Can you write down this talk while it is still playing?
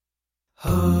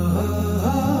روحي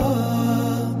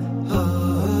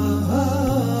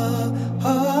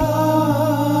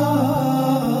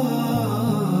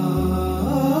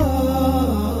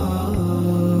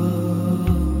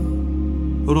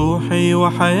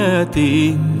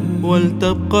وحياتي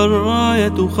ولتبقى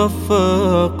الراية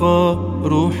خفاقا،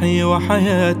 روحي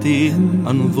وحياتي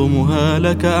أنظمها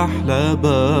لك أحلى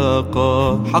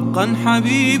باقا. حقا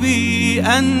حبيبي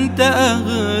أنت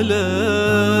أغلى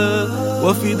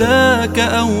وفداك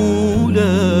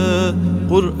أولى،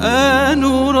 قرآن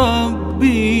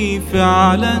ربي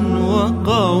فعلا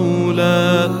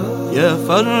وقولا. يا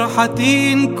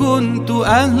فرحتي إن كنت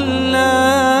أهلا،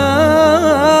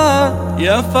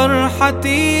 يا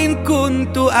فرحتي إن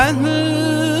كنت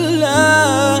أهلا،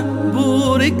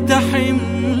 بوركت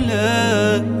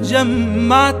حملا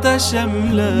جمعت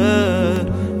شملا،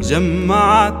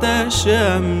 جمعت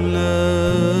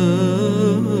شملا.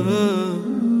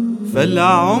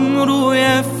 فالعمر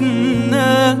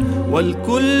يفنى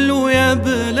والكل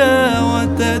يبلى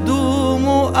وتدوم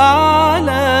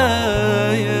أعلايا،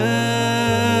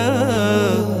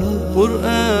 قرآن